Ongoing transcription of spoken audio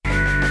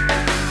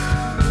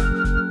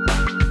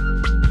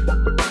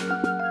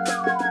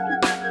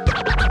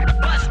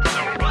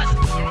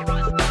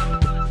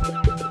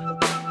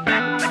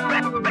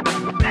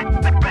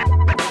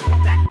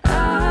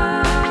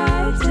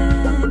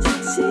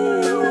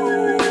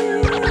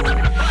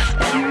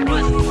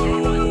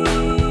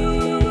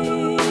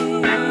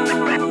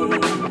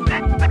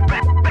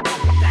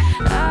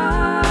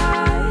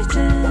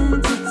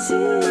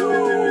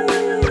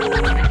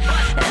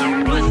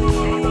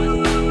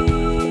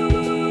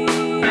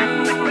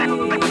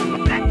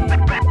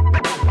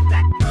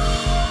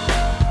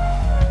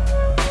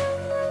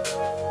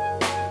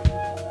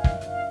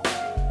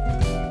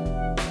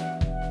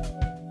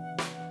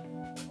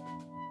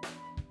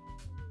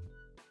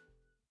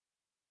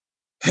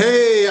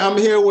Hey, I'm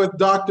here with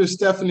Dr.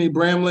 Stephanie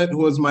Bramlett,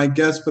 who is my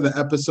guest for the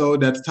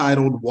episode that's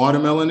titled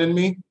Watermelon in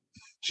Me.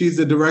 She's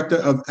the Director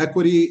of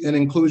Equity and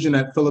Inclusion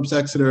at Phillips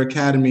Exeter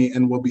Academy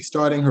and will be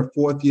starting her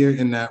fourth year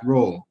in that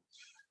role.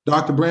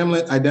 Dr.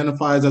 Bramlett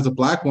identifies as a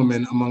Black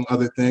woman, among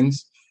other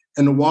things.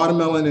 In the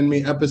Watermelon in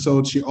Me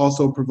episode, she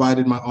also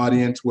provided my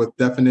audience with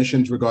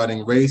definitions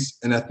regarding race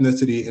and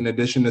ethnicity, in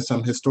addition to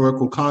some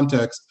historical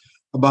context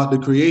about the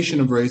creation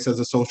of race as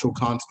a social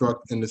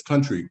construct in this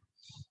country.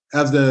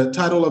 As the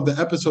title of the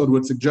episode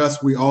would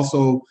suggest, we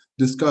also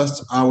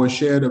discussed our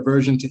shared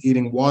aversion to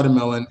eating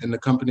watermelon in the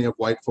company of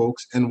white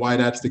folks and why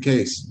that's the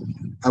case.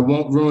 I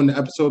won't ruin the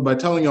episode by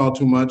telling y'all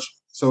too much,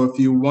 so if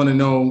you want to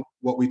know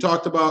what we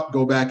talked about,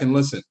 go back and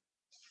listen.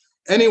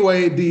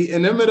 Anyway, the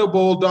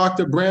inimitable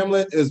Dr.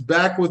 Bramlett is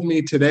back with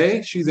me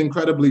today. She's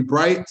incredibly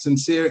bright,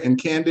 sincere, and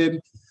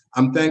candid.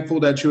 I'm thankful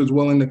that she was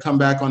willing to come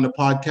back on the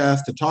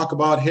podcast to talk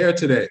about hair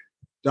today.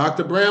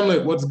 Dr.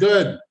 Bramlett, what's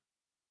good?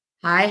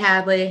 Hi,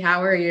 Hadley.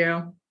 How are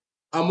you?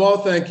 I'm well,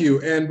 thank you.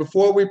 And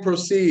before we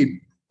proceed,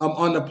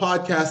 on the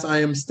podcast, I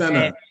am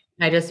Stena.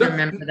 I just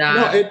remember that.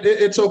 No,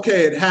 it's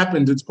okay. It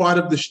happens. It's part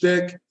of the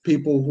shtick.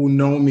 People who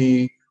know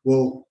me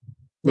will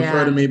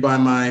refer to me by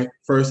my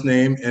first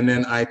name, and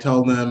then I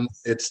tell them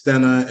it's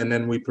Stena, and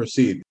then we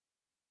proceed.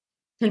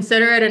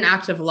 Consider it an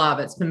act of love.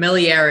 It's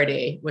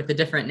familiarity with a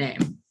different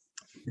name.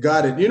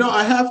 Got it. You know,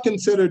 I have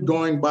considered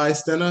going by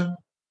Stena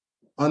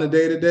on a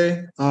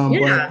day-to-day,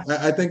 but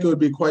I think it would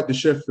be quite the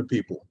shift for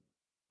people.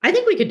 I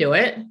think we could do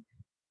it.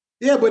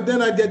 Yeah, but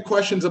then I get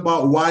questions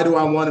about why do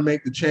I want to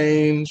make the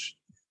change?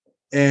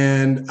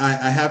 And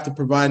I have to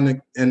provide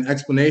an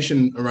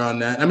explanation around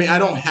that. I mean, I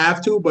don't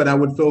have to, but I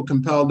would feel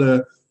compelled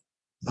to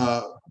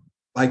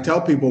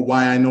tell people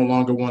why I no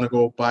longer want to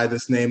go by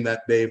this name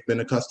that they've been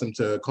accustomed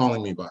to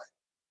calling me by.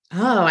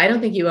 Oh, I don't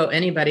think you owe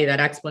anybody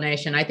that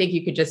explanation. I think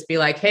you could just be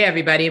like, hey,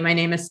 everybody, my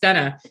name is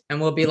Stena. And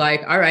we'll be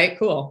like, all right,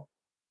 cool.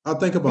 I'll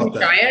think about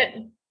that. Try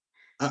it.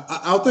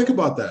 I'll think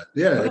about that.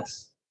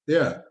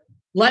 Yeah,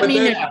 Let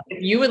me know.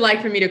 If you would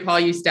like for me to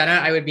call you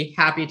Stena, I would be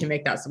happy to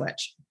make that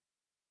switch.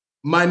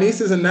 My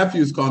nieces and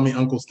nephews call me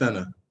Uncle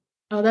Stena.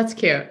 Oh, that's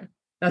cute.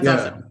 That's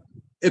awesome.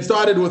 It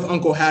started with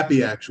Uncle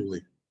Happy,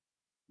 actually,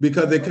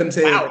 because they couldn't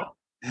say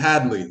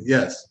Hadley.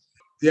 Yes.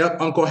 Yep.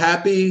 Uncle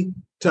Happy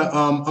to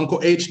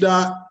Uncle H.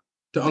 Dot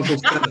to Uncle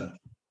Stena.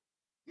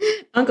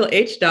 Uncle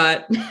H.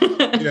 Dot.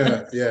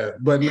 Yeah.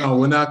 But no,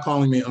 we're not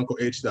calling me Uncle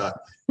H. Dot.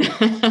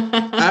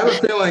 I have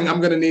a feeling I'm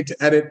going to need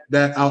to edit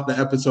that out the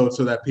episode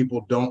so that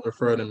people don't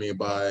refer to me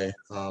by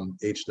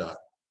H. Dot.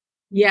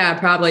 Yeah,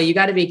 probably. You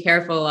got to be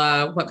careful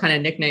what kind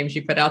of nicknames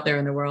you put out there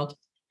in the world.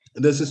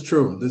 This is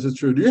true.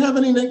 Do you have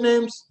any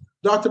nicknames,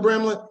 Dr.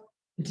 Bramlett?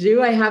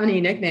 Do I have any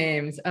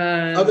nicknames?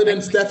 Other than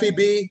Steffi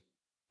B?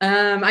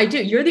 I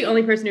do. You're the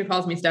only person who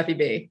calls me Steffi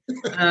B.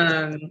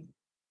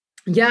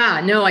 Yeah,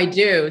 no, I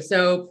do.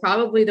 So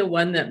probably the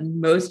one that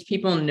most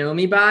people know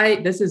me by,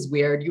 this is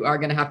weird. You are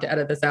going to have to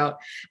edit this out.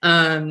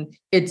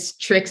 It's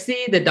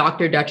Trixie, the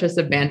Dr. Duchess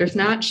of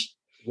Bandersnatch.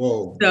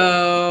 Whoa.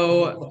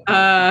 So,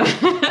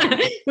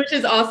 which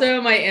is also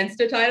my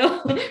Insta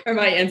title or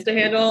my Insta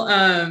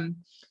handle.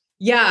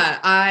 Yeah,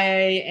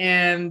 I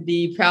am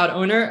the proud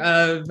owner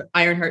of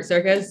Ironheart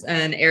Circus,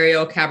 an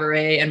aerial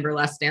cabaret and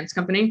burlesque dance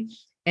company.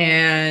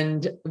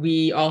 And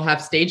we all have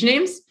stage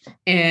names.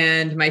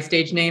 And my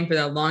stage name for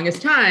the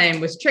longest time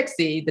was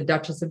Trixie, the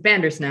Duchess of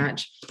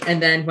Bandersnatch.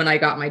 And then when I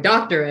got my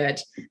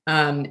doctorate,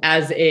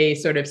 as a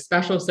sort of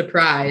special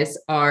surprise,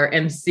 our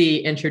MC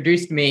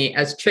introduced me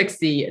as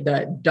Trixie,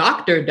 the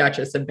Dr.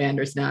 Duchess of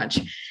Bandersnatch.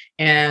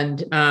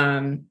 And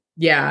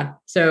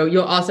so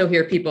you'll also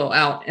hear people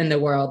out in the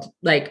world,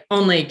 like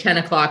only 10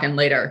 o'clock and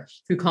later,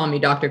 who call me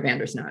Dr.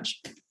 Bandersnatch.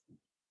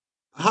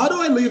 How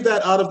do I leave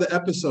that out of the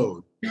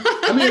episode?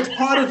 I mean, it's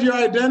part of your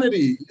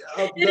identity.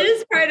 It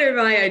is part of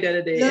my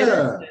identity.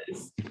 Yeah.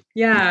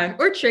 Yeah.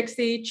 Or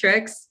Trixie,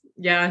 Trix.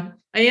 Yeah.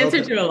 I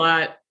answer to a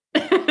lot.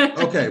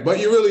 Okay.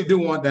 But you really do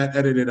want that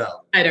edited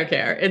out. I don't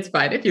care. It's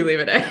fine if you leave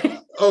it in.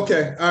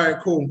 Okay. All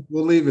right, cool.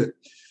 We'll leave it.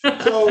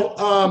 So,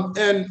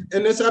 and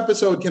in this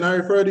episode, can I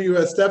refer to you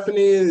as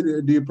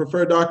Stephanie? Do you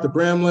prefer Dr.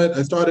 Bramlett?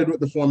 I started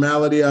with the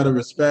formality out of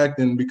respect,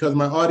 and because a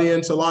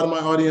lot of my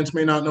audience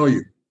may not know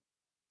you.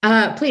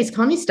 Please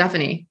call me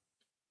Stephanie.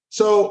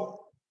 So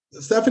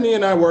Stephanie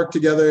and I work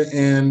together,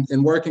 and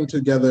in working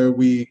together,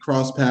 we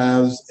cross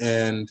paths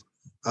and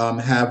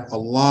have a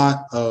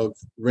lot of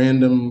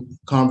random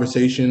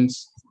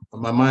conversations.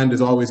 My mind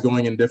is always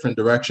going in different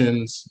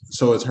directions.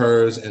 So is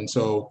hers. And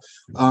so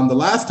the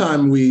last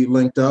time we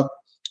linked up,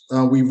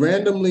 we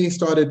randomly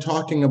started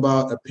talking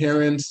about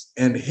appearance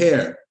and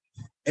hair.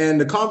 And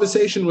the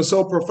conversation was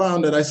so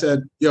profound that I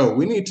said, yo,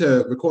 we need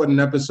to record an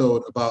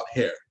episode about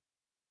hair.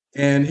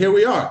 And here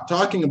we are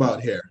talking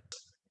about hair.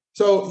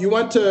 So you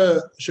went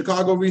to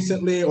Chicago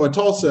recently, or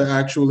Tulsa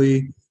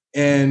actually,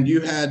 and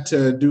you had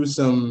to do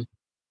some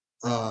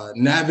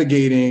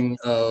navigating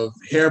of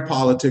hair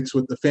politics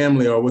with the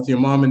family, or with your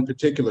mom in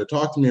particular.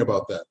 Talk to me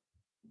about that.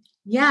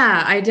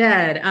 Yeah, I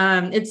did.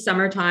 It's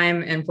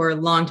summertime, and for a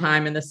long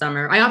time in the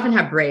summer, I often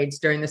have braids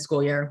during the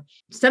school year.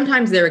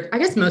 Sometimes I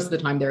guess most of the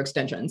time they're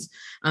extensions.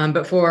 And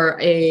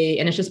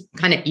it's just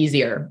kind of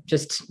easier,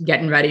 just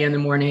getting ready in the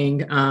morning.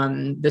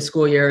 The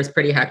school year is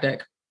pretty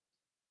hectic.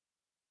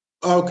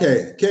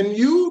 Okay, can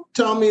you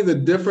tell me the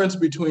difference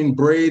between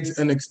braids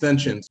and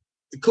extensions?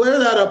 Clear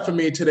that up for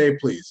me today,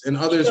 please, and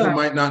others who Sure.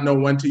 might not know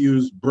when to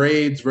use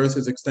braids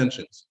versus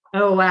extensions.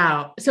 Oh,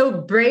 wow.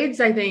 So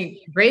I think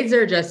braids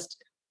are just,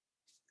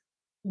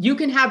 you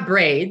can have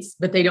braids,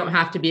 but they don't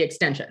have to be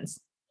extensions.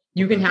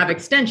 You can Okay. have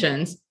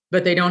extensions,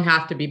 but they don't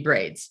have to be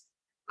braids.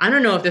 I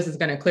don't know if this is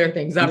going to clear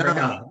things up or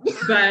not,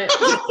 but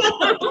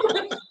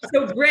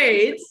so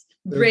braids,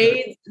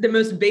 the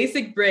most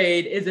basic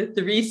braid is a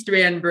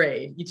 3-strand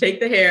braid. You take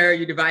the hair,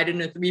 you divide it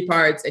into 3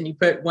 parts, and you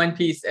put one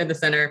piece in the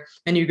center,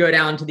 and you go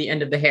down to the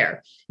end of the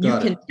hair. You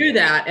can do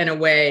that in a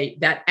way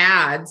that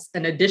adds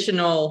an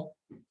additional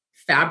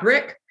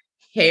fabric,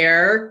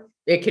 hair.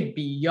 It could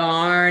be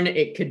yarn.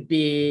 It could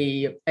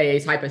be a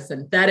type of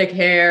synthetic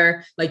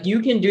hair. Like, you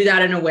can do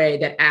that in a way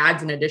that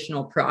adds an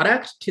additional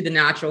product to the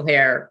natural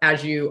hair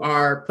as you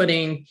are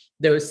weaving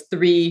those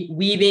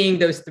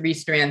 3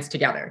 strands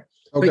together.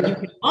 Okay. But you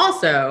can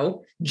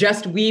also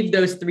just weave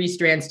those 3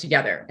 strands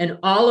together. And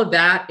all of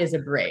that is a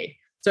braid.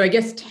 So I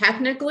guess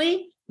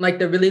technically, like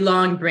the really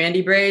long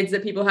brandy braids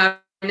that people have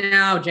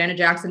now, Janet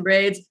Jackson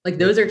braids, like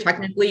those are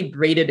technically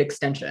braided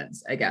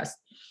extensions, I guess.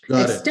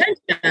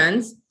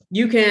 Extensions,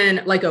 you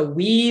can, like a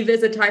weave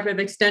is a type of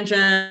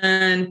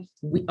extension.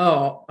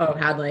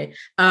 Hadley.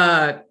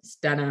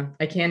 Stena,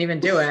 I can't even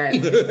do it.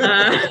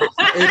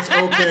 It's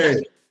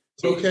okay.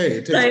 It's okay.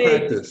 It takes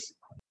practice.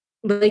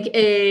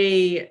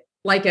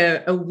 Like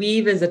a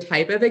weave is a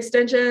type of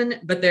extension,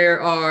 but there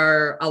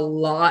are a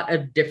lot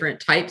of different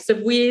types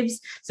of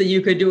weaves. So you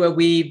could do a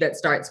weave that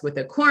starts with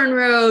a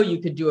cornrow. You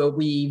could do a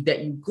weave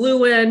that you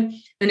glue in.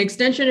 An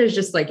extension is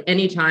just like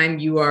anytime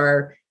you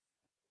are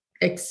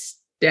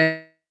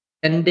extending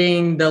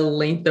the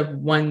length of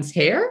one's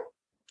hair.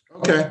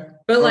 Okay.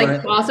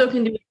 But also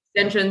can do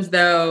extensions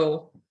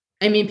though.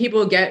 I mean,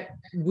 people get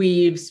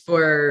weaves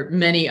for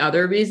many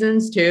other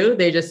reasons too.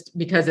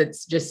 Because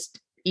it's just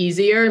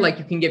easier. Like,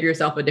 you can give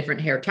yourself a different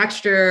hair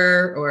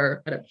texture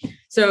or whatever.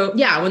 So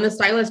yeah, when the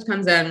stylist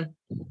comes in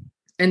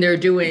and they're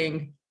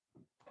doing,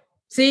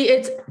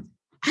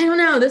 I don't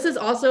know. This is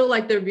also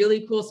like the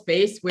really cool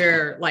space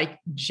where like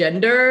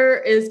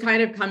gender is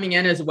kind of coming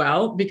in as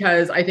well,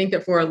 because I think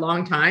that for a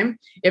long time,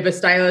 if a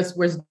stylist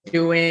was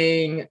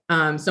doing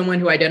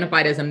someone who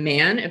identified as a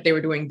man, if they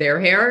were doing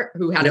their hair,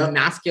 who had a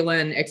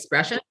masculine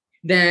expression,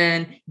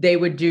 then they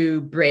would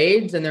do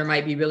braids, and there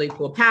might be really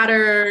cool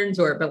patterns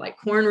but like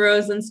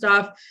cornrows and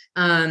stuff.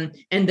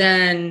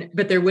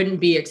 But there wouldn't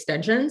be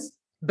extensions.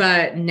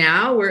 But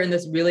now we're in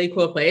this really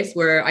cool place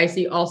where I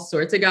see all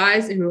sorts of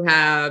guys who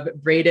have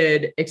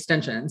braided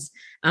extensions,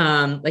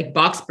 like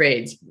box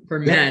braids for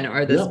men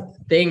are this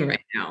thing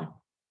right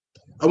now.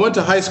 I went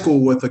to high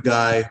school with a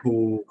guy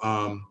who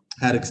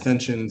had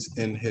extensions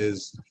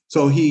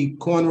so he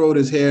cornrowed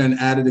his hair and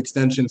added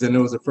extensions. And it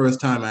was the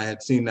first time I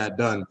had seen that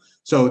done.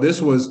 So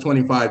this was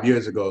 25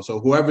 years ago. So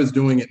whoever's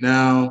doing it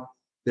now,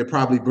 they're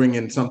probably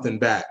bringing something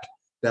back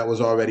that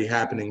was already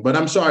happening. But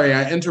I'm sorry,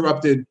 I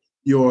interrupted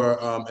your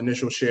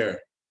initial share.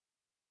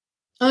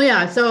 Oh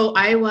yeah. So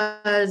I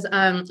was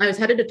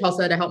headed to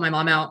Tulsa to help my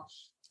mom out,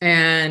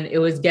 and it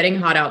was getting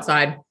hot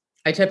outside.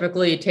 I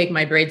typically take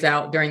my braids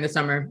out during the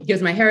summer. It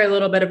gives my hair a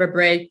little bit of a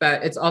break,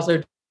 but it's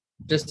also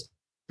just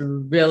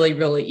really,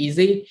 really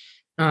easy.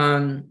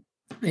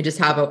 I just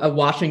have a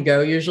wash and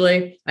go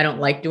usually. I don't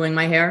like doing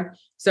my hair.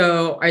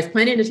 So I was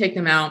planning to take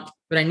them out,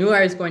 but I knew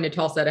I was going to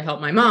Tulsa to help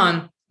my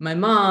mom. My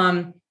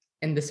mom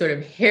and the sort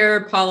of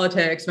hair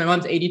politics, my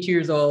mom's 82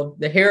 years old,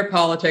 the hair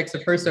politics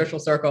of her social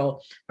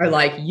circle are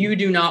like, you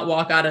do not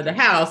walk out of the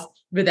house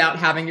without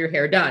having your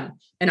hair done.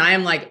 And I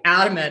am like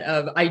adamant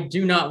of, I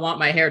do not want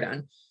my hair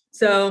done.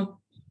 So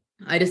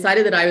I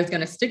decided that I was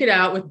going to stick it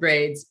out with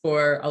braids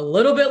for a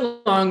little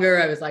bit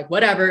longer. I was like,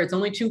 whatever, it's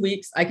only 2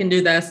 weeks. I can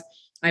do this.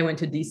 I went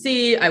to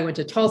DC. I went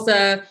to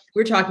Tulsa.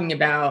 We're talking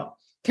about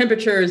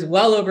temperatures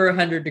well over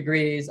 100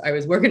 degrees. I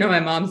was working at my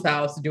mom's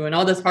house, doing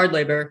all this hard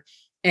labor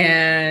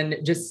and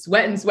just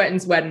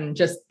sweating,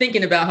 just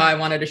thinking about how I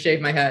wanted to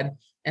shave my head.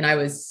 And I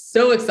was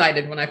so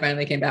excited when I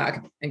finally came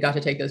back and got to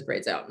take those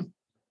braids out.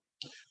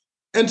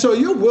 And so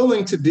you're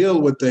willing to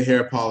deal with the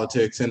hair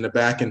politics and the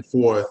back and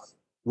forth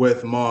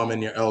with mom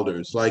and your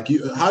elders. Like,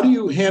 how do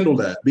you handle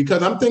that?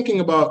 Because I'm thinking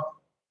about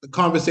the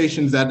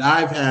conversations that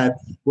I've had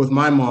with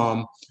my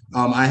mom.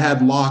 I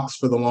had locks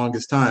for the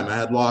longest time. I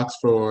had locks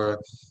for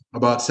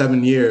about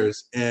 7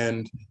 years.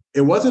 And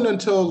it wasn't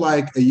until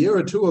like a year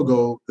or two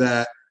ago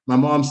that my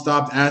mom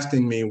stopped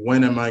asking me,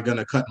 when am I going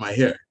to cut my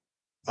hair?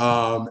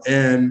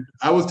 And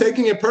I was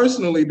taking it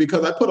personally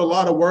because I put a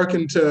lot of work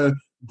into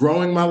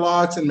growing my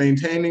locks and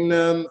maintaining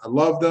them. I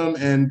love them.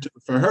 And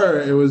for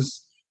her, it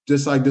was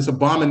just like this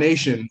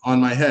abomination on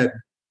my head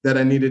that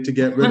I needed to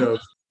get rid of.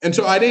 And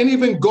so I didn't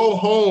even go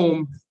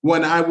home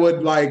when I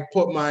would like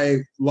put my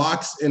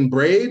locks in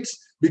braids.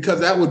 because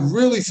that would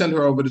really send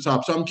her over the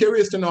top. So I'm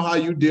curious to know how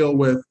you deal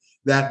with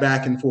that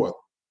back and forth.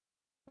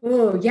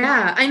 Oh,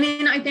 yeah. I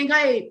mean, I think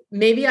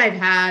I've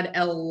had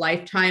a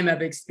lifetime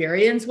of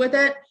experience with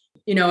it.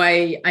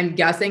 I'm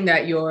guessing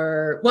that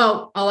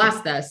I'll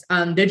ask this.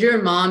 Did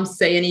your mom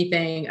say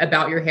anything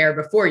about your hair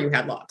before you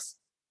had locks?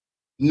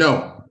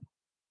 No,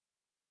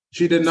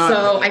 she did not.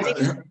 So I think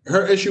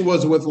her issue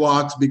was with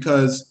locks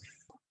because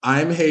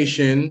I'm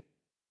Haitian.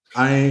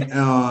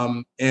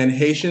 And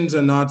Haitians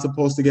are not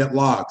supposed to get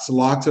locks.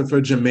 Locks are for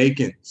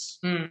Jamaicans,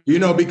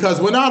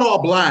 because we're not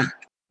all Black.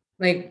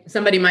 Like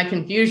somebody might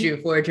confuse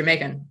you for a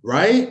Jamaican.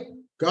 Right?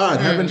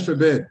 God, heavens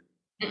forbid.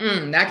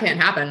 That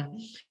can't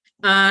happen.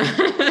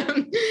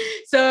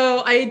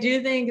 So I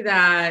do think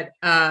that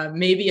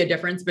maybe a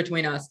difference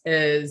between us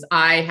is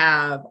I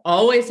have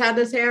always had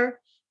this hair,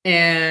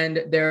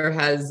 and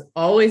there's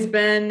always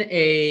been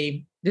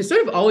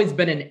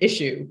an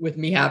issue with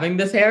me having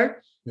this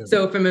hair. Yeah.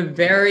 So from a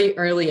very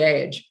early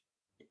age,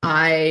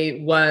 I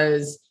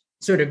was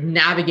sort of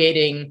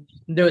navigating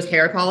those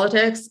hair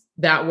politics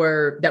that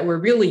were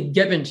really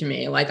given to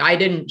me. Like I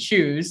didn't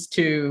choose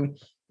to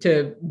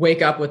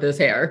wake up with this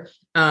hair.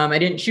 I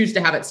didn't choose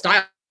to have it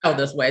styled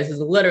this way. This is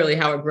literally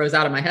how it grows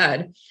out of my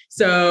head.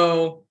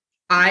 So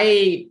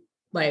I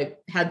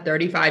had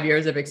 35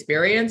 years of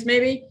experience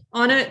maybe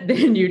on it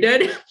than you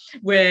did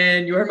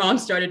when your mom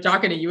started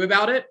talking to you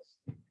about it.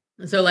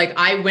 So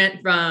I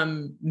went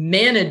from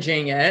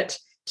managing it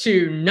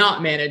to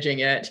not managing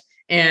it.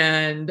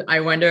 And I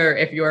wonder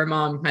if your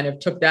mom kind of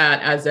took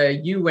that as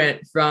you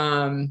went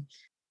from,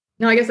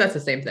 no, I guess that's the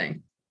same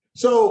thing.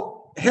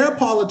 So hair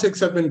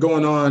politics have been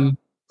going on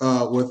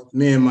with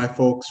me and my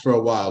folks for a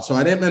while. So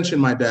I didn't mention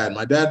my dad.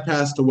 My dad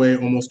passed away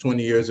almost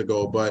 20 years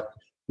ago, but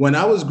when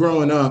I was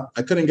growing up,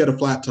 I couldn't get a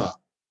flat top.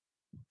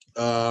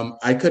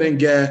 I couldn't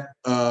get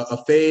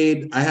a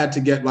fade. I had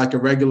to get a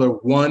regular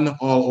one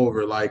all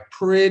over,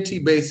 pretty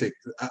basic.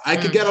 I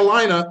could get a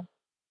liner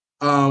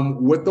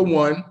with the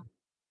one,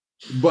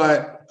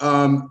 but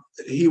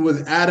he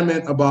was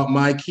adamant about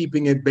my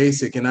keeping it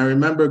basic. And I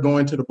remember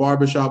going to the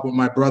barbershop with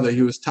my brother.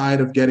 He was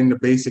tired of getting the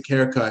basic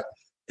haircut.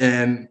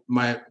 And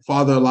my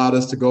father allowed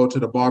us to go to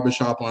the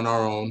barbershop on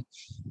our own.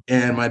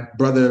 And my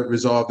brother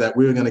resolved that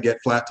we were going to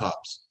get flat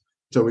tops.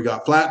 So we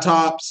got flat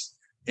tops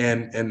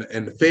and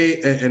the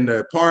fade and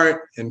the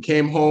part, and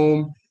came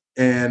home.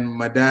 And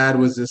my dad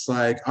was just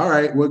like, all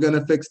right, we're going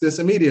to fix this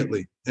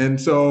immediately. And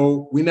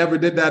so we never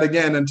did that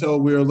again until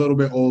we were a little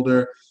bit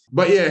older.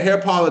 But yeah, hair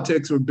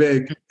politics were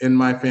big in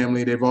my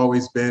family. They've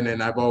always been,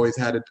 and I've always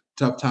had a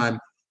tough time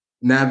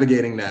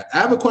navigating that. I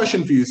have a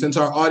question for you. Since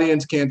our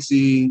audience can't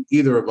see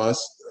either of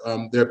us,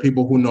 there are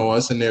people who know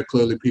us, and there are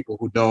clearly people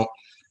who don't.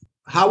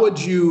 How would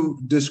you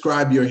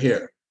describe your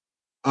hair?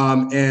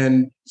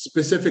 And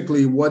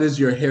specifically, what is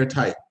your hair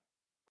type?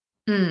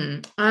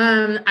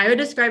 I would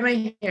describe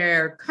my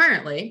hair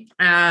currently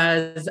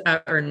as,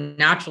 or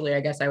naturally,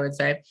 I guess I would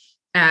say,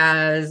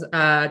 as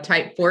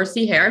type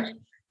 4C hair.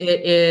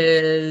 It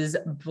is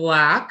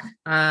black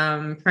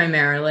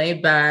primarily,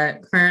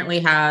 but currently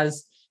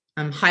has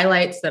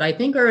highlights that I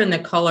think are in the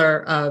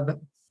color of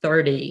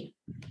 30.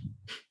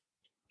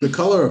 The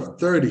color of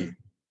 30?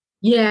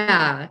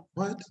 Yeah.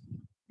 What?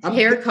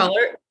 Hair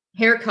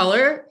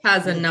color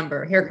has a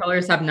number. Hair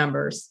colors have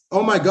numbers.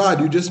 Oh my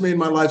God, you just made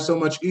my life so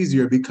much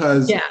easier,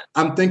 because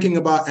I'm thinking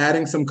about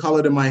adding some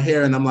color to my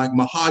hair, and I'm like,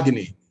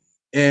 mahogany.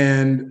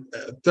 And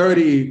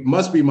 30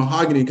 must be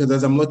mahogany, because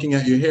as I'm looking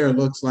at your hair, it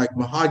looks like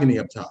mahogany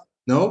up top.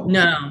 No?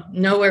 No,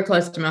 nowhere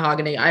close to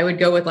mahogany. I would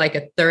go with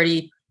a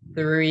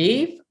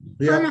 33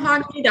 for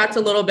mahogany.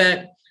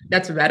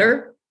 That's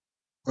redder.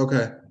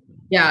 Okay.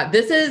 Yeah,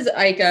 this is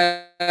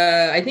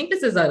I think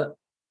this is a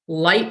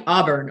light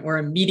auburn or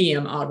a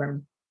medium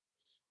auburn.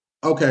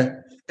 Okay.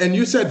 And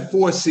you said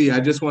 4C. I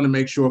just want to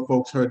make sure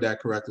folks heard that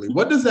correctly.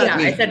 What does that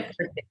mean? I said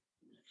 4C.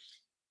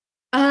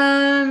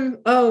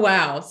 Oh,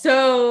 wow.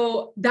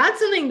 So that's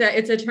something that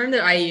it's a term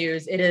that I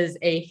use. It is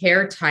a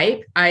hair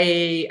type.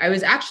 I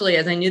was actually,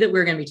 as I knew that we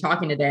were going to be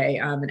talking today,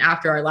 and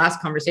after our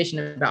last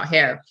conversation about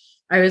hair,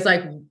 I was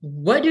like,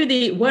 what are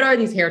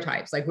these hair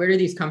types? Where do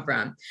these come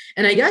from?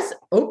 And I guess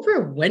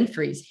Oprah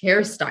Winfrey's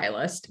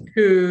hairstylist,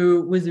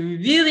 who was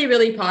really,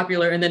 really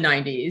popular in the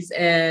 90s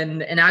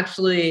and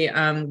actually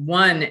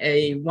won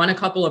a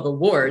couple of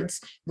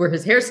awards for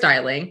his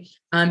hairstyling.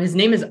 His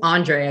name is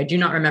Andre. I do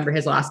not remember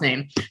his last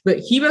name, but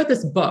he wrote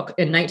this book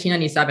in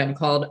 1997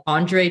 called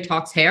Andre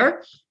Talks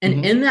Hair.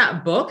 And in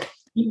that book,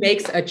 he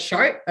makes a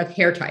chart of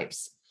hair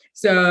types.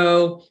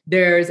 So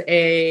there's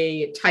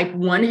a type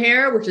 1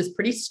 hair, which is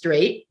pretty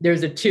straight.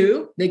 There's a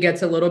 2 that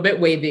gets a little bit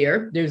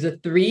wavier. There's a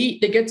 3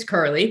 that gets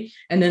curly.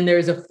 And then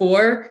there's a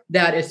 4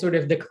 that is sort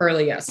of the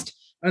curliest.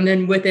 And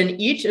then within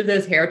each of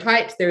those hair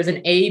types, there's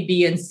an A,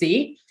 B, and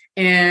C.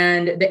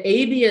 And the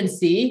A, B, and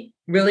C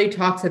really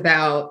talks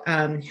about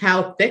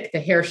how thick the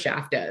hair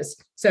shaft is.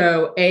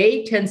 So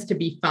A tends to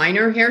be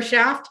finer hair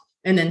shaft,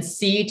 and then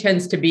C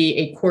tends to be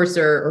a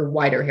coarser or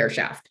wider hair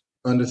shaft.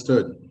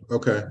 Understood.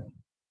 Okay.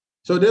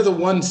 So there's a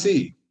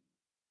 1C.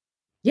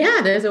 Yeah,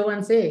 there's a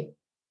 1C.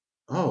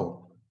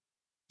 Oh.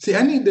 See,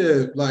 I need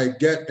to like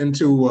get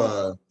into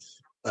a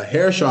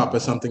hair shop or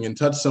something and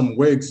touch some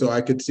wigs so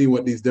I could see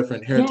what these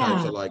different hair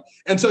types are like.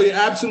 And so you're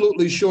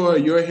absolutely sure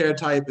your hair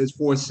type is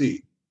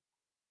 4C?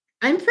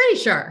 I'm pretty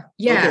sure.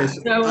 Yeah. Okay,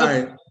 So all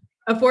right.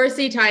 a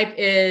 4C type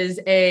is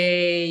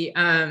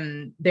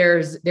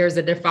there's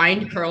a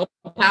defined curl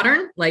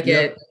pattern, like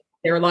Yep.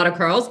 there are a lot of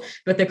curls,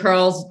 but the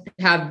curls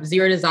have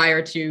zero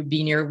desire to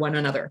be near one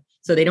another.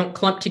 So they don't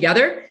clump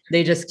together.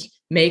 They just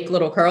make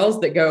little curls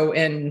that go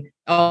in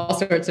all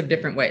sorts of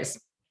different ways.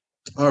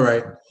 All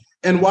right.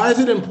 And why is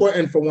it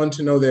important for one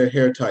to know their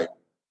hair type?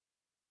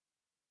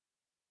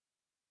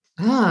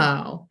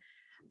 Oh,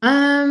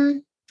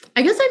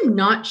 I guess I'm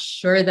not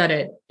sure that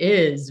it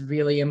is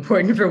really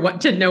important for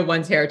what to know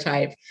one's hair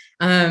type.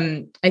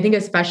 I think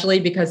especially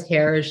because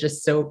hair is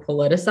just so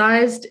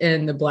politicized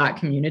in the Black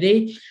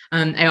community.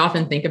 I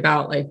often think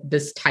about like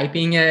this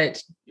typing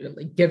it,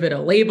 like give it a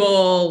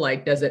label,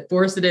 like does it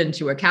force it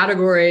into a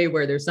category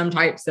where there's some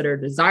types that are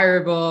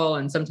desirable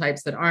and some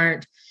types that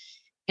aren't.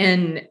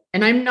 And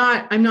I'm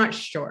not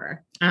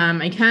sure.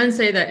 I can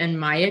say that in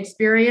my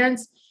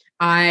experience,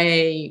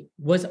 I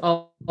was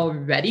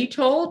already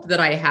told that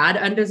I had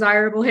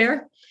undesirable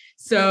hair.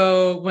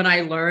 So when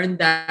I learned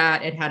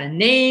that it had a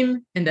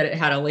name and that it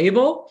had a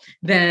label,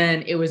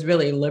 then it was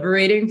really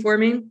liberating for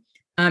me.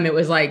 It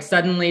was like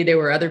suddenly there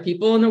were other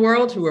people in the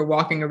world who were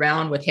walking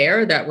around with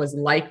hair that was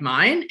like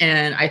mine.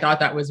 And I thought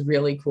that was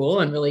really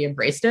cool and really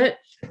embraced it.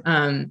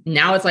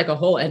 Now it's like a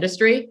whole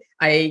industry.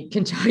 I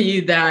can tell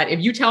you that if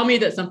you tell me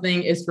that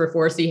something is for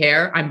 4C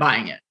hair, I'm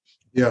buying it.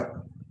 Yeah.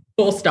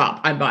 Full stop.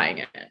 I'm buying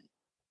it.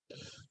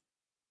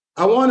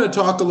 I want to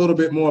talk a little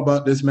bit more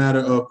about this matter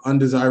of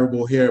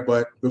undesirable hair,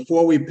 but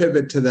before we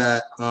pivot to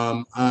that,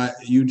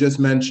 you just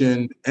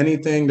mentioned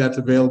anything that's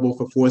available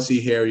for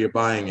 4C hair, you're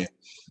buying it.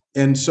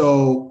 And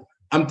so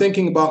I'm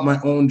thinking about my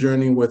own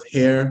journey with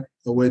hair,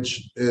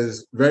 which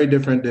is very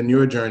different than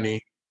your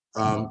journey.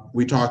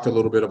 We talked a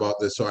little bit about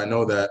this, so I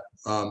know that.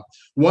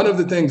 One of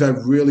the things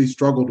I've really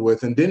struggled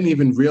with and didn't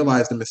even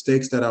realize the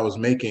mistakes that I was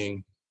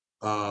making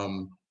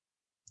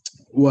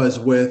was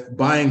with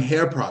buying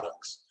hair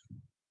products.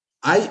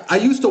 I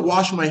used to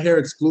wash my hair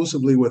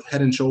exclusively with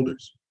Head and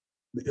Shoulders,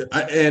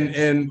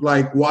 and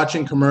like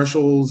watching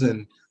commercials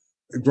and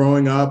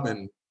growing up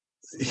and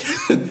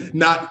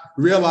not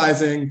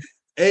realizing,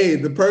 hey,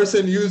 the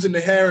person using the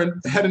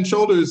Head and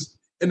Shoulders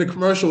in the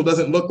commercial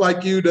doesn't look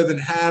like you, doesn't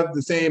have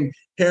the same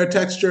hair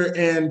texture.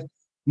 And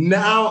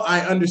now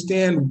I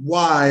understand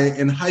why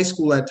in high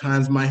school at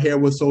times my hair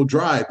was so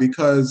dry,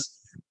 because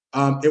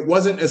it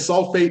wasn't a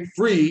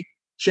sulfate-free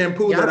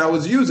shampoo that I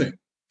was using.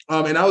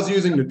 And I was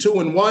using the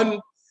 2-in-1.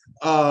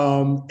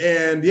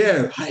 And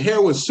yeah, my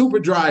hair was super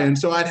dry. And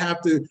so I'd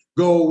have to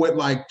go with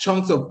like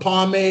chunks of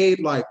pomade,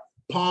 like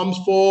palms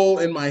full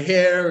in my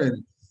hair.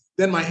 And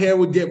then my hair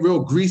would get real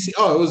greasy.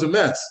 Oh, it was a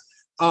mess.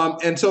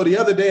 And so the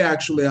other day,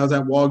 actually, I was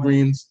at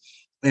Walgreens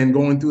and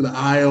going through the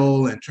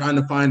aisle and trying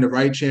to find the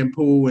right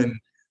shampoo and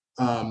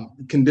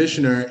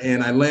conditioner.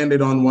 And I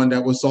landed on one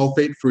that was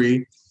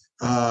sulfate-free.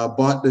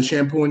 Bought the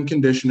shampoo and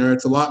conditioner.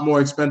 It's a lot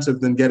more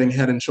expensive than getting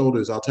Head and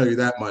Shoulders, I'll tell you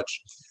that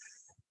much.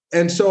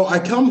 And so I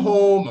come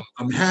home,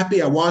 I'm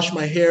happy. I wash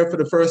my hair for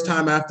the first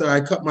time after I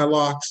cut my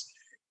locks.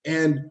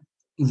 And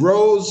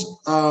Rose,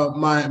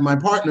 my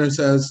partner,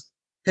 says,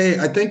 hey,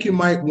 I think you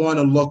might want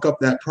to look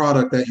up that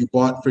product that you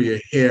bought for your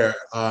hair.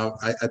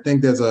 I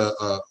think there's a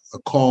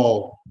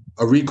recall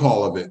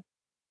of it.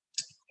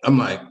 I'm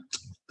like,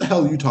 the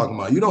hell are you talking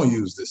about? You don't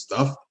use this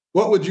stuff.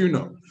 What would you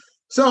know?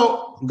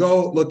 So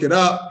go look it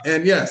up.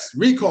 And yes,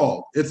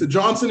 recall. It's a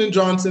Johnson &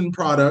 Johnson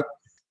product.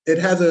 It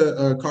has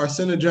a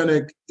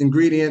carcinogenic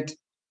ingredient,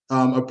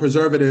 a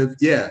preservative.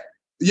 Yeah,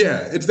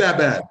 it's that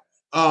bad.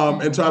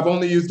 And so I've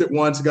only used it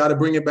once. Got to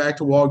bring it back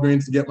to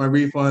Walgreens to get my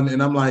refund.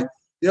 And I'm like,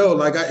 yo,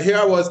 like here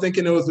I was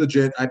thinking it was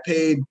legit. I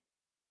paid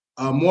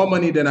more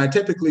money than I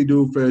typically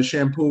do for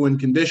shampoo and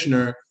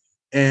conditioner.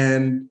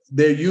 And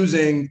they're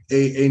using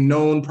a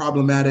known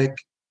problematic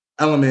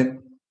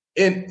element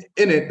in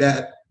it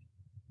that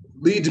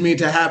leads me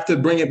to have to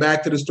bring it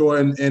back to the store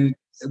and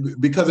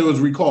because it was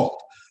recalled.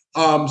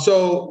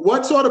 So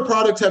what sort of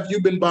products have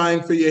you been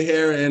buying for your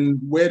hair and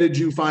where did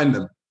you find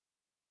them?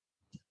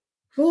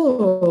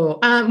 Well,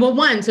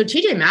 so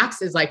TJ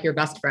Maxx is like your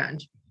best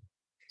friend.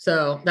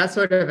 So that's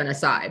sort of an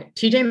aside.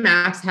 TJ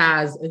Maxx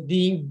has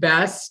the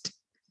best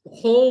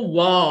whole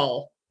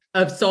wall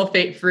of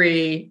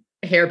sulfate-free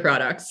hair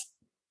products.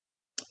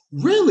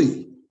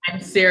 Really?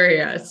 I'm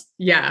serious.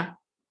 Yeah.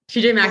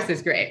 TJ Maxx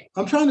is great.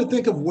 I'm trying to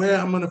think of where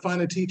I'm going to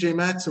find a TJ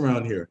Maxx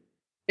around here.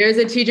 There's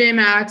a TJ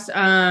Maxx.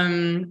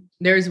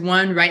 There's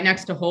one right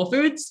next to Whole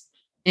Foods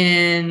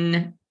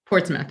in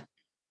Portsmouth.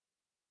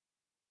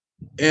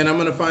 And I'm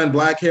going to find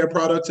black hair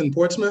products in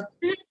Portsmouth?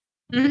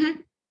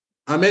 Mm-hmm.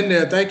 I'm in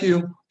there. Thank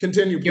you.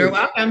 Continue, please. You're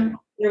welcome.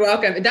 You're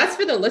welcome. That's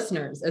for the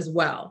listeners as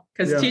well,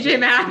 because TJ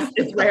Maxx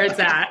is where it's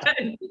at.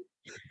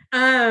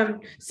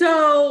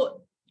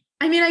 So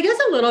I mean, I guess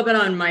a little bit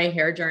on my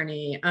hair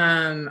journey.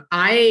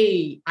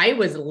 I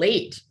was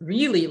late,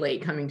 really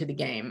late coming to the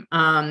game.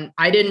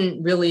 I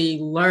didn't really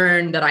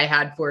learn that I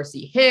had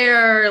 4C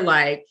hair, or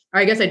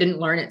I guess I didn't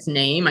learn its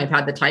name. I've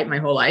had the type my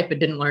whole life, but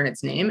didn't learn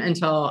its name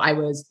until I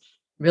was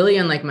really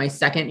in like my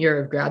second year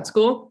of grad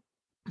school.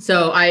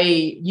 So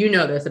you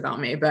know this about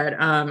me, but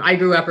I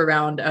grew up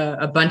around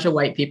a bunch of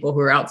white people who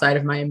were outside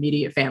of my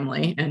immediate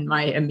family and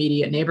my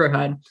immediate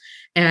neighborhood.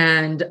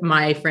 And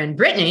my friend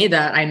Brittany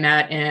that I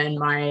met in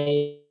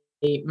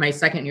my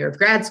second year of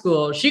grad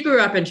school, she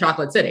grew up in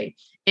Chocolate City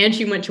and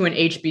she went to an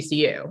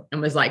HBCU and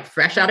was like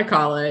fresh out of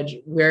college.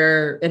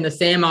 We're in the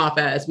same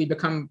office. We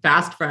become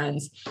fast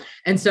friends.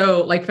 And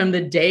so like from the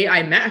day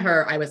I met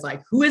her, I was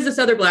like, who is this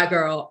other Black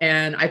girl?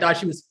 And I thought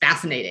she was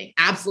fascinating,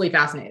 absolutely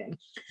fascinating.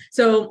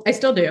 So I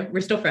still do.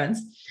 We're still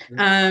friends.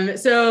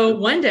 So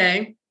one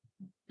day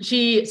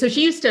she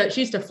used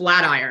to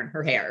flat iron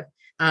her hair.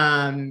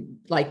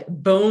 Like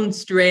bone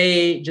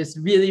straight, just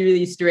really,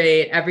 really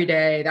straight every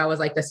day. That was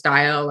like the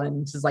style.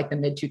 And this is like the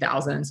mid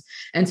 2000s.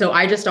 And so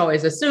I just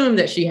always assumed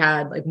that she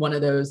had like one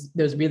of those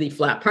really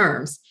flat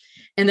perms.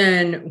 And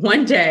then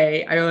one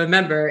day I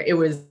remember it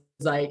was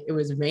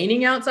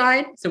raining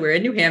outside. So we're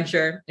in New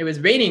Hampshire. It was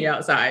raining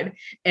outside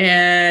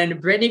and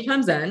Brittany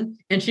comes in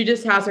and she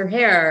just has her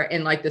hair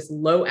in like this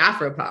low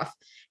Afro puff.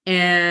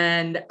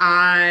 And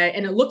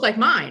it looked like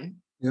mine.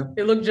 Yep.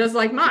 It looked just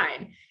like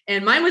mine.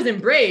 And mine was in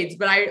braids,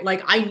 but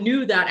I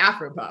knew that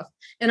Afro puff.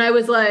 And I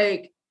was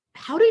like,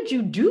 how did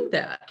you do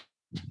that?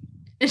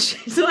 And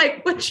she's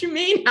like, what you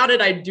mean? How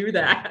did I do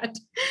that?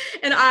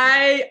 And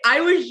I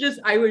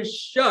was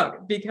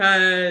shook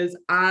because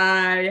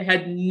I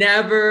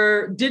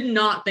did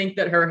not think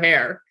that her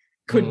hair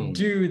could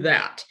do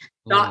that.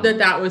 Not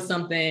that was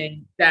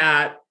something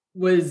that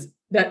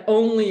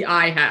only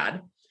I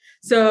had.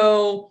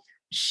 So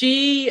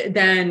she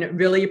then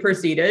really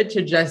proceeded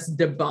to just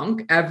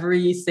debunk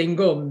every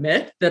single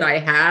myth that I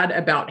had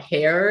about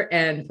hair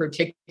and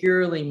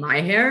particularly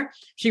my hair.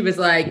 She was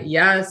like,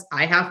 yes,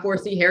 I have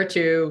 4C hair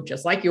too,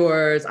 just like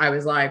yours. I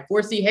was like,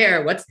 4C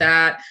hair, what's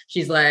that?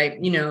 She's like,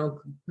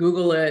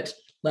 Google it.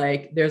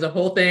 Like there's a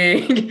whole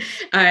thing.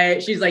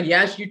 She's like,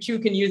 yes, you too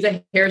can use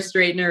a hair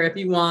straightener if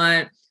you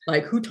want.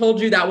 Like, who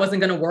told you that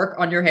wasn't going to work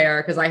on your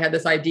hair? Because I had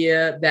this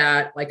idea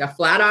that like a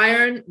flat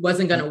iron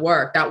wasn't going to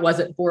work. That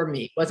wasn't for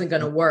me. Wasn't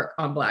going to work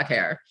on Black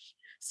hair.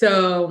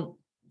 So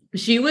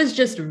she was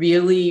just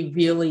really,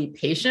 really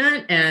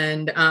patient.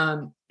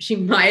 And she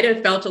might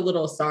have felt a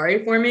little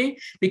sorry for me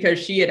because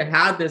she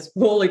had this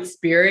whole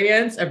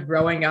experience of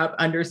growing up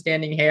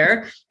understanding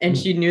hair. And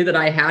she knew that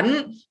I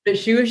hadn't, but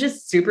she was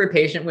just super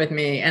patient with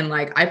me. And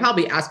like, I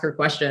probably ask her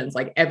questions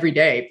like every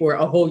day for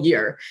a whole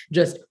year.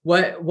 Just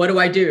what do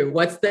I do?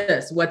 What's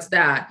this? What's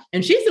that?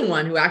 And she's the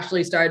one who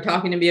actually started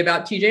talking to me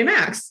about TJ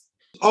Maxx.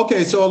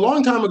 Okay, so a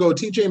long time ago,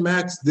 TJ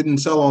Maxx didn't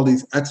sell all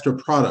these extra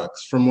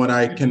products from what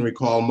I can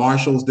recall.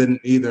 Marshalls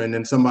didn't either. And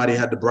then somebody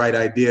had the bright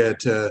idea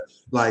to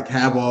like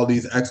have all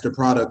these extra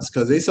products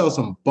because they sell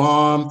some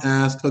bomb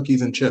ass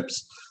cookies and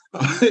chips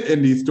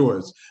in these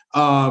stores.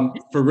 For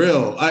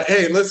real.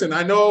 Hey, listen,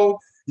 I know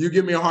you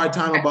give me a hard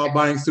time about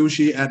buying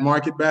sushi at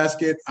Market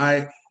Basket.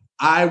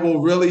 I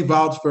will really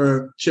vouch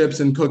for chips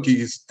and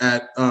cookies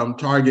at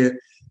Target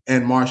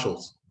and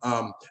Marshalls.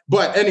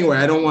 But anyway,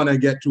 I don't want to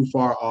get too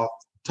far off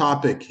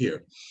topic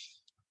here.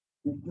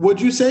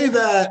 Would you say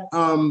that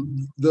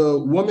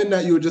the woman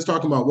that you were just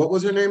talking about, what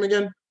was her name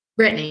again?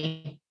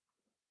 Brittany.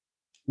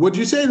 Would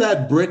you say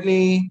that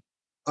Brittany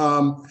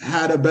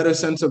had a better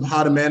sense of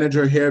how to manage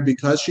her hair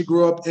because she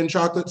grew up in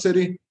Chocolate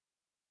City?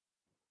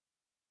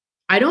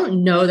 I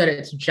don't know that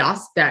it's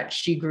just that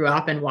she grew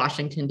up in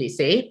Washington,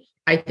 D.C.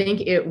 I think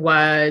it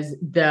was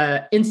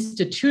the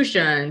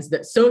institutions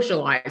that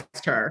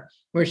socialized her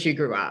where she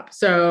grew up.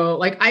 So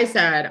like I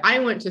said, I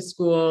went to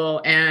school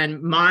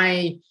and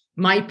my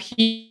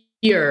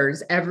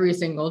peers every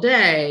single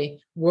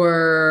day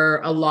were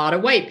a lot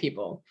of white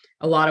people,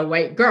 a lot of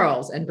white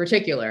girls in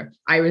particular.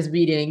 I was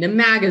reading the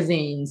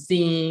magazines,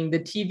 seeing the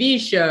TV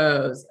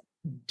shows,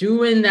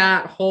 doing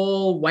that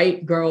whole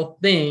white girl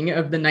thing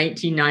of the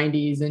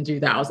 1990s and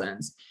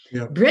 2000s.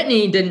 Yeah.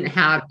 Brittany didn't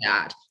have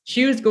that.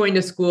 She was going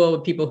to school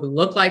with people who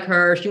looked like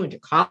her. She went to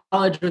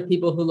college with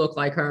people who looked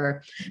like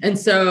her. And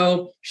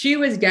so she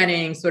was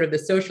getting sort of the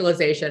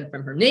socialization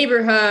from her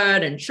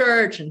neighborhood and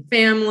church and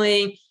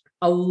family,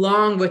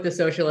 along with the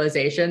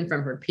socialization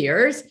from her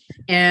peers.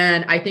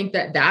 And I think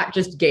that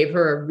just gave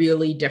her a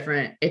really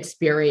different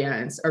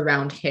experience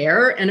around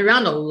hair and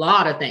around a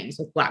lot of things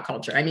with Black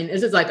culture. I mean,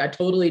 this is like a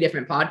totally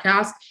different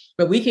podcast,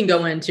 but we can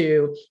go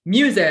into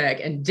music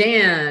and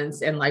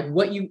dance and like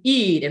what you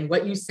eat and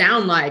what you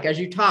sound like as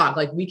you talk.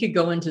 Like we could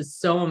go into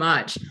so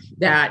much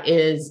that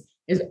is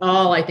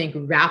all, I think,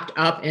 wrapped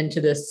up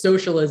into this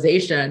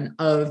socialization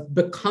of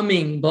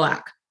becoming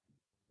Black.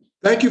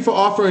 Thank you for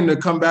offering to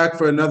come back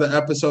for another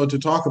episode to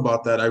talk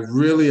about that. I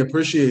really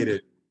appreciate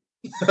it.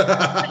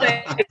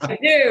 I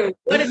do.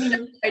 What is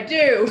it I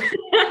do?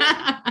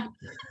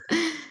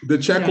 The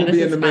check will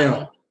be in the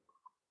mail.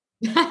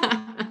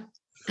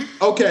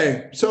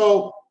 Okay,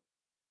 so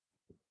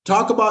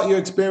talk about your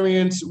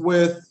experience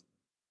with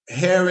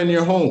hair in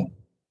your home.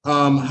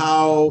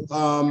 How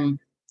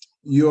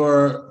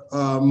your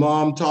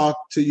mom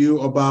talked to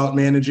you about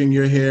managing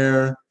your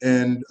hair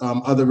and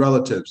other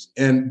relatives.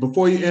 And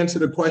before you answer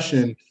the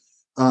question,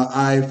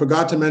 I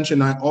forgot to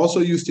mention, I also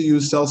used to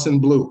use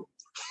Selsun Blue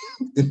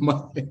in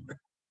my hair.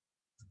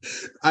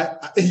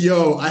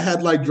 I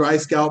had like dry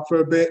scalp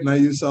for a bit and I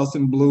used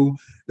Selsun Blue.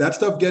 That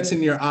stuff gets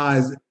in your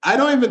eyes. I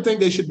don't even think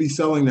they should be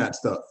selling that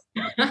stuff.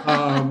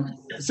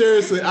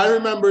 Seriously, I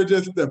remember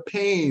just the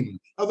pain.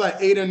 I was like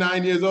 8 or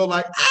 9 years old,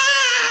 like,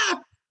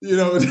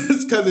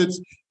 just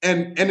because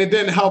and it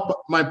didn't help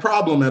my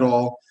problem at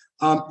all.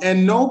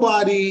 And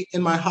nobody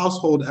in my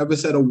household ever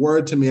said a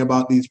word to me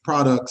about these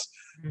products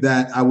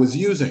that I was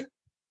using.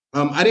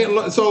 I didn't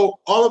learn. So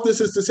all of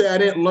this is to say I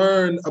didn't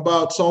learn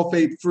about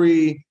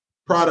sulfate-free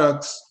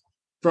products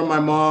from my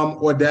mom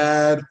or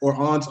dad or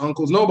aunts,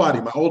 uncles,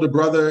 nobody. My older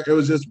brother, it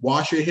was just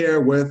wash your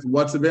hair with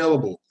what's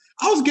available.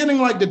 I was getting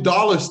like the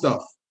dollar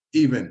stuff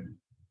even.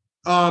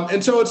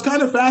 And so it's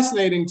kind of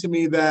fascinating to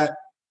me that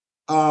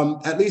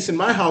at least in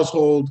my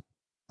household,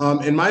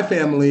 in my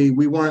family,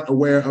 we weren't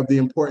aware of the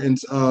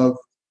importance of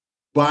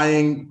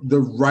buying the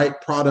right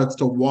products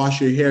to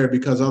wash your hair,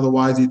 because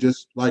otherwise you're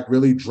just like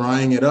really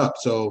drying it up.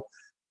 So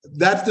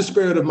that's the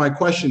spirit of my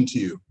question to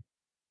you.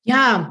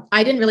 Yeah,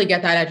 I didn't really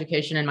get that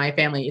education in my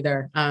family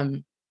either.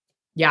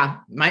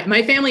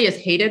 My family has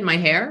hated my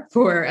hair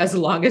for as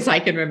long as I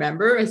can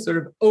remember. Has sort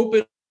of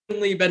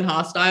openly been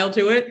hostile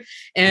to it.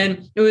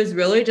 And it was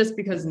really just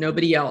because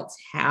nobody else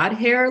had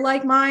hair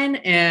like mine.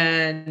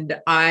 And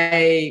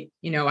I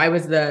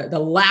was the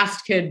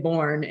last kid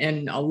born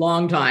in a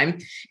long time.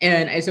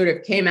 And I sort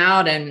of came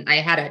out and I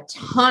had a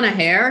ton of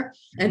hair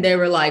and they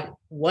were like,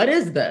 what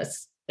is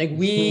this? Like,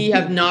 we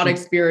have not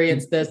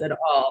experienced this at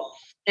all.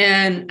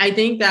 And I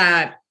think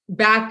that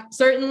back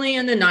certainly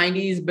in the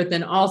 90s, but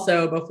then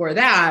also before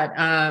that,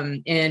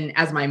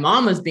 as my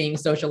mom was being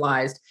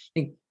socialized, I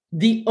think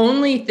the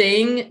only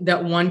thing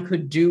that one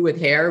could do with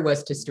hair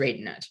was to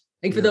straighten it.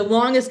 Like, for the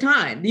longest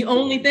time, the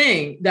only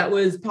thing that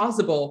was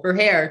possible for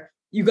hair,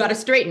 you got to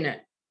straighten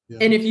it. Yeah.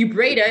 And if you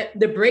braid it,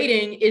 the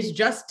braiding is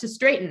just to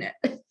straighten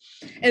it.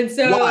 And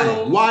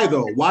so why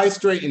though? Why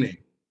straightening?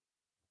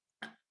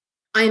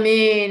 I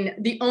mean,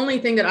 the only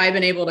thing that I've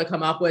been able to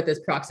come up with is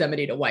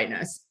proximity to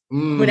whiteness.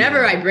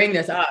 Whenever I bring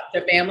this up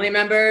to family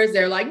members,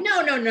 they're like,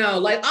 no.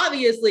 Like,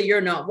 obviously you're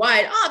not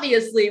white.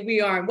 Obviously we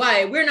aren't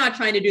white. We're not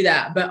trying to do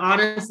that. But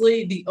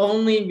honestly, the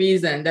only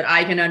reason that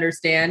I can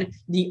understand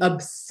the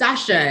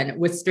obsession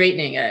with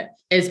straightening it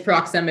is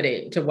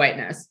proximity to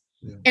whiteness.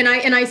 Yeah.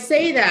 And I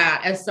say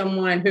that as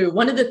someone who,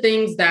 one of the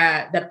things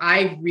that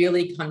I've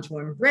really come to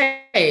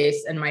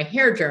embrace in my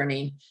hair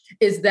journey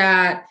is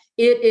that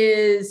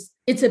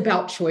it's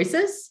about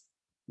choices.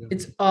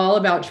 It's all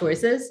about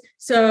choices.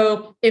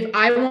 So if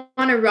I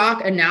want to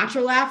rock a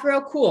natural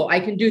afro, cool, I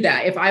can do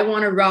that. If I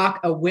want to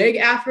rock a wig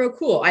afro,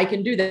 cool, I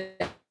can do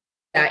that.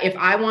 If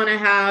I want to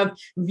have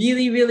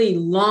really, really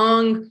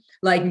long,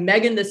 like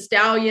Megan Thee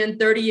Stallion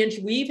 30-inch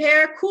weave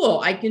hair, cool,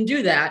 I can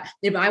do that.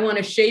 If I want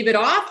to shave it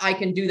off, I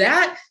can do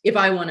that. If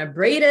I want to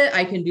braid it,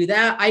 I can do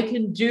that. I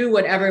can do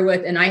whatever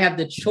with, and I have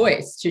the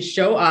choice to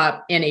show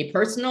up in a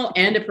personal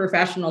and a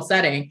professional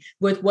setting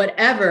with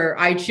whatever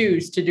I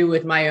choose to do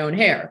with my own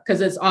hair,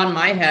 because it's on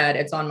my head,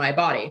 it's on my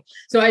body.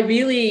 So I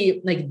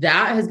really, like,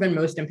 that has been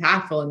most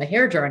impactful in the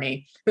hair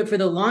journey. But for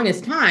the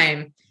longest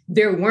time,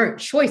 there weren't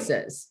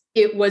choices.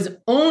 It was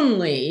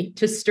only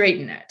to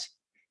straighten it.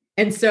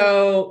 And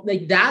so,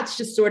 like, that's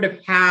just sort of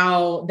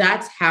how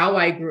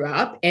I grew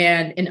up.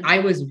 And I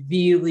was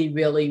really,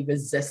 really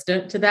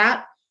resistant to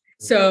that.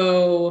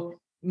 So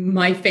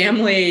my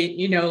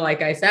family,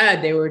 like I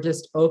said, they were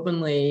just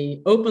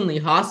openly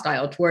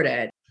hostile toward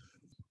it.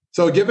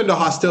 So given the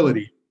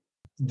hostility,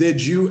 did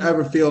you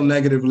ever feel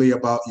negatively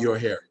about your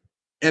hair?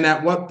 And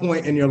at what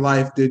point in your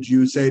life did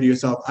you say to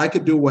yourself, I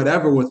could do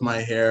whatever with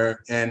my hair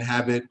and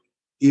have it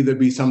either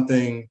be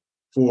something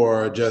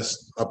for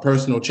just a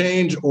personal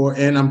change,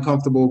 and I'm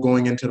comfortable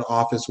going into the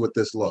office with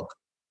this look?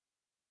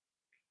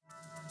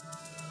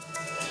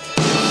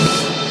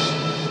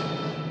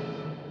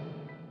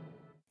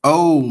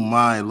 Oh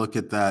my, look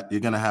at that. You're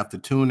going to have to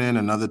tune in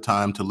another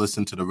time to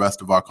listen to the rest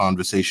of our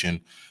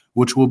conversation,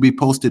 which will be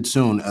posted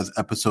soon as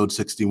episode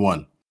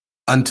 61.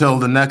 Until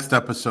the next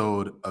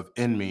episode of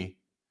In Me,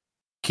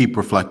 keep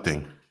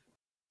reflecting.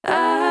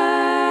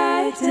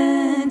 Identity.